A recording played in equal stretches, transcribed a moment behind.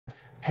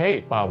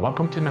Hey,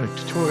 welcome to another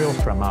tutorial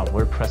from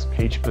WordPress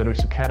Page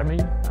Builders Academy.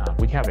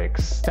 We have an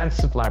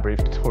extensive library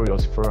of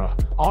tutorials for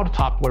all the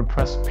top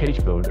WordPress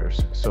page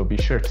builders. So be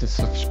sure to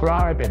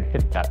subscribe and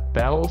hit that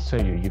bell so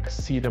you can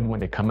see them when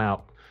they come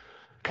out.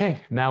 Okay,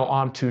 now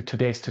on to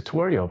today's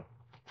tutorial.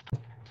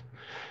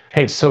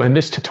 Hey, so in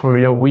this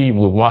tutorial, we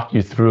will walk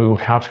you through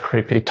how to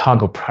create a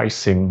toggle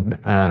pricing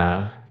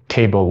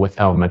table with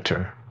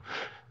Elementor.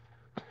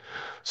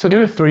 So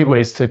there are three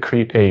ways to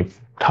create a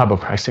toggle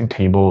pricing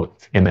table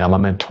in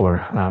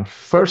Elementor.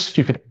 First,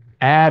 you could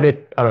add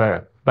it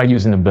by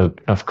using a bit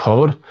of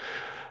code.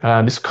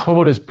 This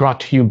code is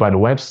brought to you by the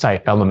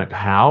website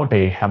Elementor.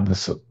 They have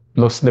this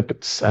little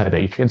snippets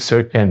that you can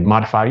insert and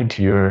modify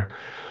into your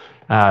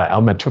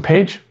Elementor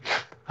page.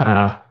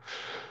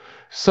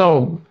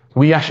 So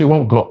we actually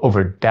won't go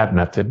over that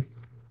method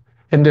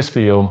in this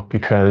video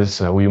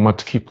because we want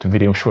to keep the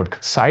video short and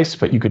concise,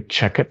 but you could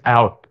check it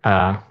out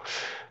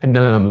in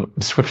the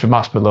description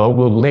box below.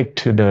 We'll link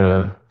to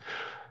the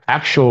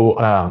actual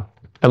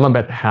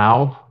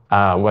Elementor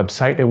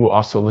website. It will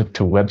also link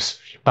to Web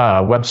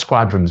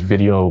Squadron's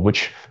video,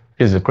 which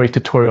is a great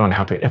tutorial on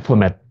how to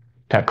implement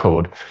that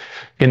code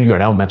in your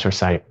Elementor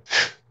site.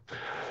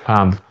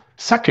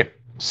 Second,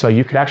 so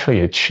you could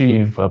actually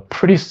achieve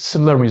pretty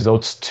similar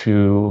results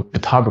to the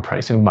toggle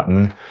pricing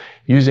button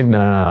using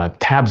the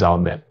tabs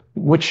element,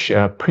 which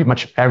pretty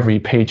much every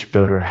page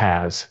builder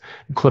has,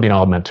 including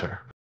Elementor.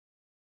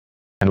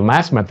 And the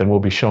last method will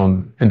be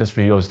shown in this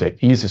video is the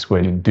easiest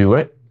way to do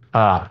it.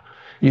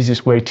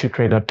 Easiest way to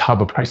create a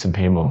toggle pricing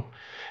table.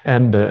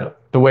 And the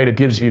way that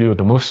gives you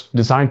the most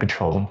design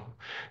control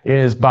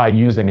is by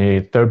using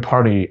a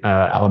third-party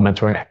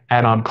Elementor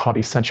add-on called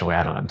Essential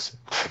Addons.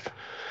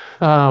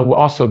 We'll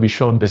also be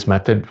showing this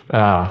method,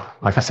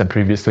 like I said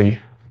previously.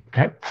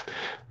 Okay.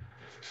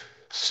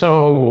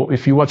 So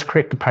if you want to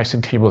create the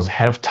pricing tables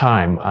ahead of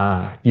time,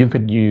 you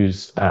could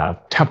use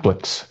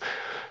templates.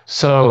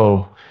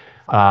 So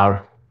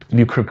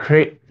you could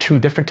create two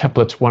different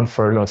templates, one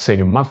for, let's say,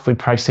 your monthly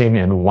pricing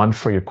and one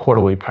for your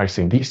quarterly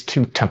pricing. These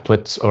two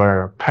templates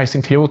are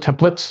pricing table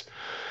templates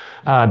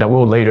that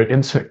will later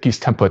insert these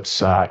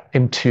templates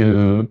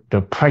into the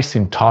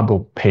pricing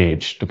toggle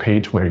page, the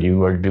page where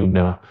you are doing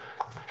the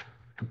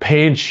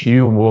page.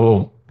 You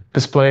will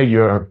display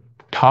your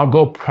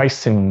toggle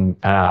pricing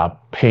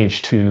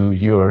page to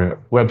your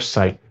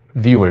website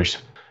viewers.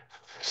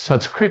 So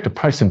to create the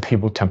pricing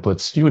table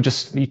templates, you would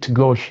just need to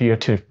go here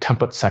to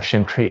template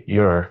section, create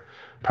your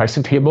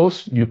pricing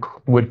tables. You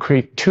would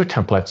create two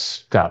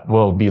templates that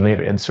will be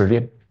later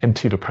inserted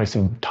into the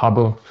pricing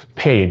toggle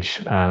page.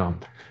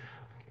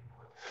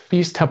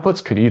 These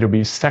templates could either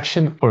be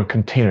section or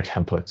container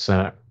templates.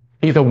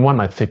 Either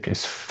one I think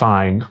is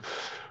fine.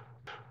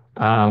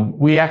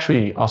 We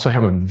actually also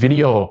have a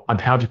video on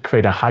how to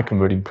create a high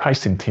converting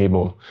pricing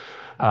table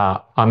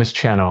on this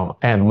channel,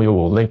 and we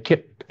will link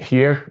it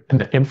here in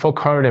the info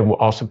card, and we'll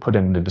also put it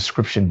in the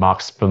description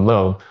box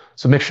below.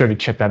 So make sure to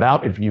check that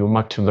out if you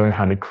want to learn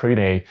how to create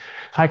a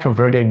high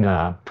converting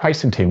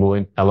pricing table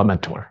in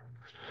Elementor.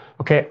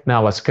 Okay,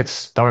 now let's get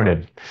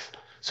started.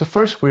 So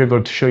first we're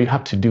going to show you how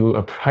to do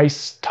a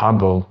price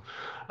toggle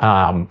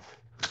pricing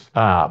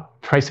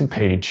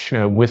page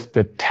with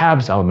the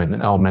tabs element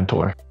in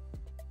Elementor.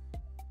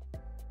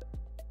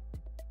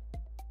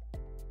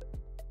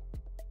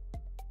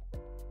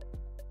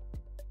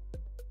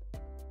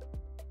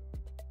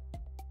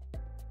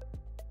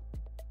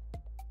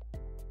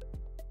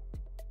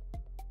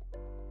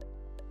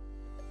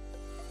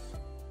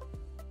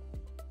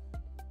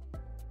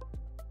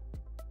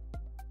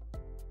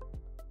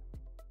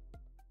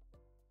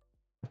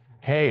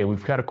 Hey,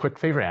 we've got a quick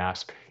favor to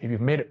ask. If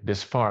you've made it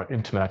this far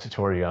into my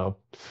tutorial,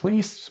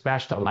 please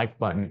smash that like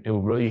button. It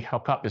will really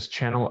help out this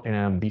channel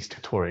and these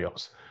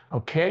tutorials.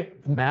 Okay,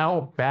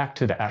 now back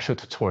to the actual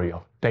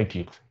tutorial. Thank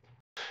you.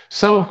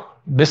 So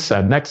this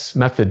next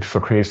method for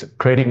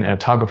creating a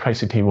toggle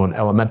pricing table in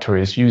Elementor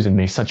is using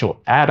the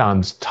Essential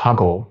Addons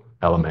toggle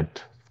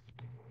element.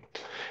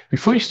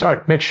 Before you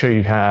start, make sure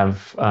you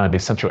have the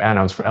Essential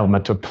Addons for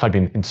Elementor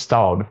plugin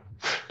installed.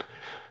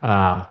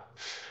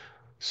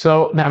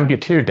 So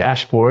navigate to your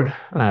dashboard,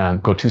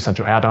 go to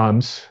Essential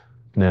Addons,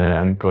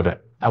 then go to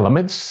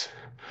Elements.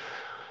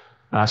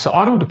 So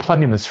although the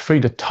plugin is free,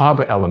 the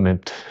toggle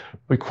element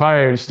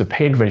requires the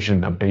paid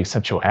version of the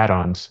Essential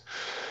Addons.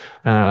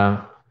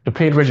 The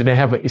paid version, they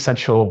have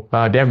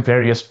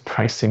various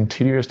pricing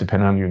tiers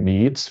depending on your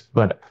needs,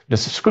 but the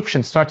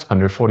subscription starts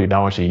under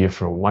 $40 a year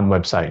for one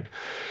website.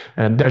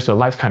 And there's a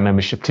lifetime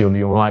membership deal.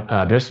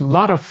 There's a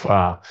lot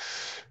of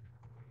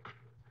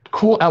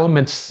cool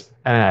elements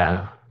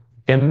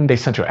in the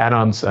Essential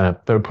Addons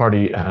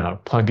third-party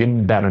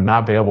plugin that are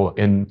not available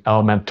in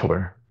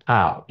Elementor,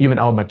 even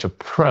Elementor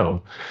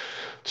Pro.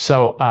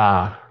 So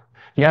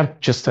yeah,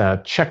 just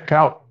check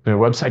out their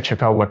website,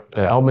 check out what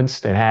elements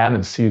they have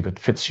and see if it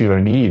fits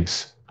your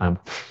needs.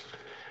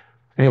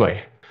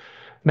 Anyway,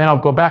 then I'll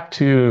go back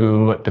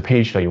to the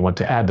page that you want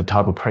to add the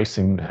toggle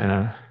pricing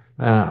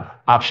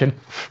option.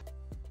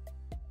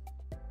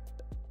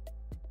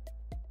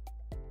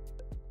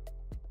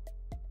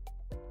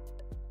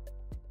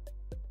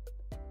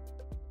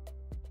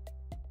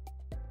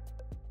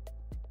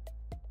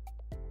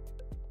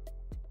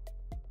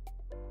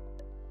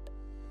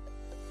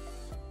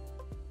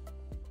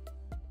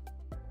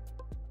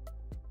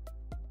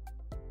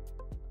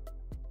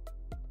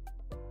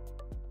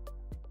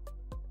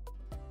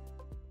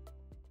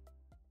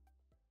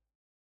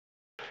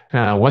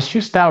 Once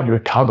you style your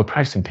toggle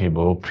pricing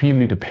table,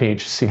 preview the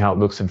page, see how it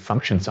looks and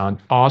functions on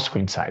all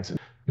screen sizes.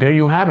 There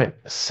you have it,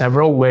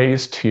 several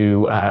ways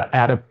to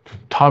add a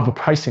toggle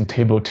pricing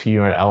table to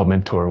your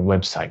Elementor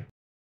website.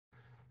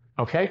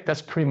 Okay,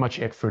 that's pretty much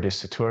it for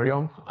this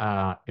tutorial.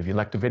 If you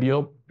liked the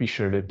video, be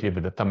sure to give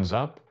it a thumbs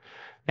up.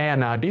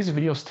 And these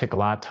videos take a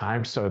lot of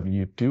time, so if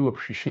you do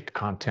appreciate the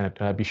content,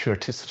 be sure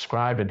to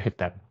subscribe and hit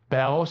that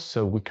bell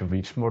so we can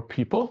reach more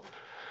people.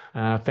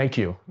 Thank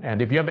you.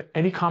 And if you have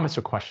any comments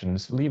or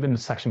questions, leave in the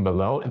section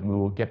below and we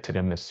will get to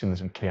them as soon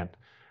as we can.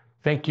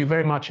 Thank you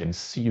very much and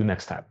see you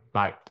next time.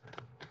 Bye.